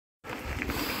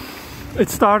It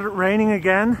started raining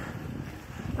again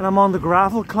and I'm on the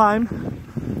gravel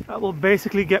climb that will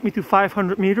basically get me to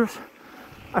 500 meters.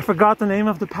 I forgot the name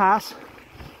of the pass,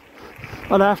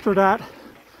 but after that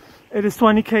it is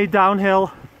 20k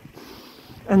downhill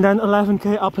and then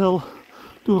 11k uphill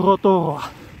to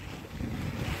Rotoroa.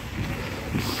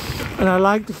 And I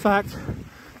like the fact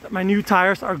that my new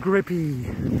tires are grippy.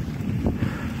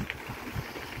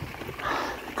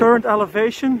 Current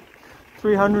elevation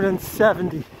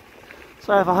 370.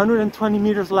 So I have 120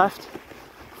 meters left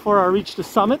before I reach the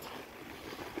summit.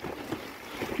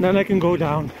 And then I can go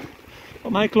down.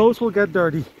 But my clothes will get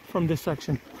dirty from this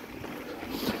section.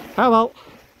 Ah well,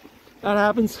 that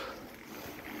happens.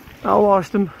 I'll wash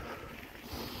them.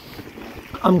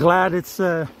 I'm glad it's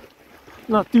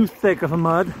not too thick of a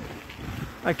mud.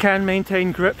 I can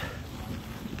maintain grip.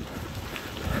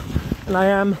 And I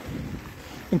am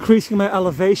increasing my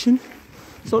elevation.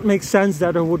 So it makes sense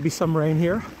that there would be some rain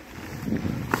here.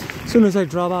 As soon as I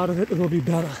drop out of it, it will be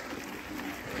better.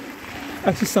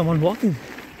 I see someone walking.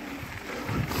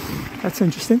 That's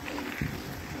interesting.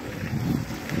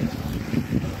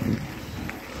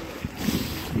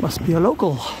 Must be a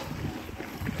local.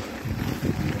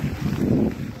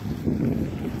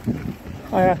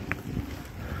 Oh yeah.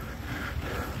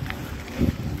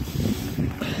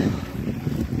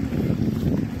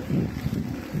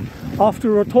 Off to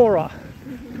Rotoroa.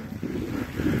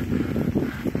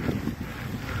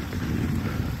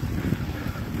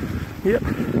 Yep,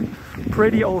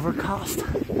 pretty overcast.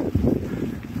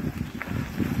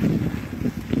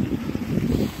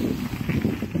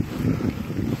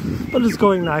 But it's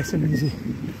going nice and easy.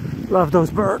 Love those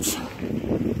birds.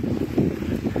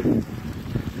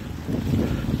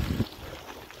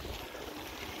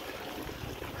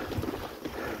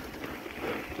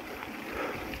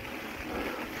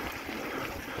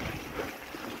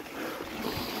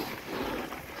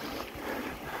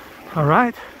 All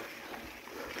right.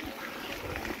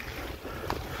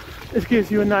 This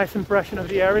gives you a nice impression of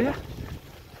the area.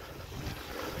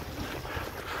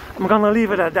 I'm gonna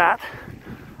leave it at that.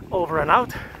 Over and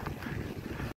out.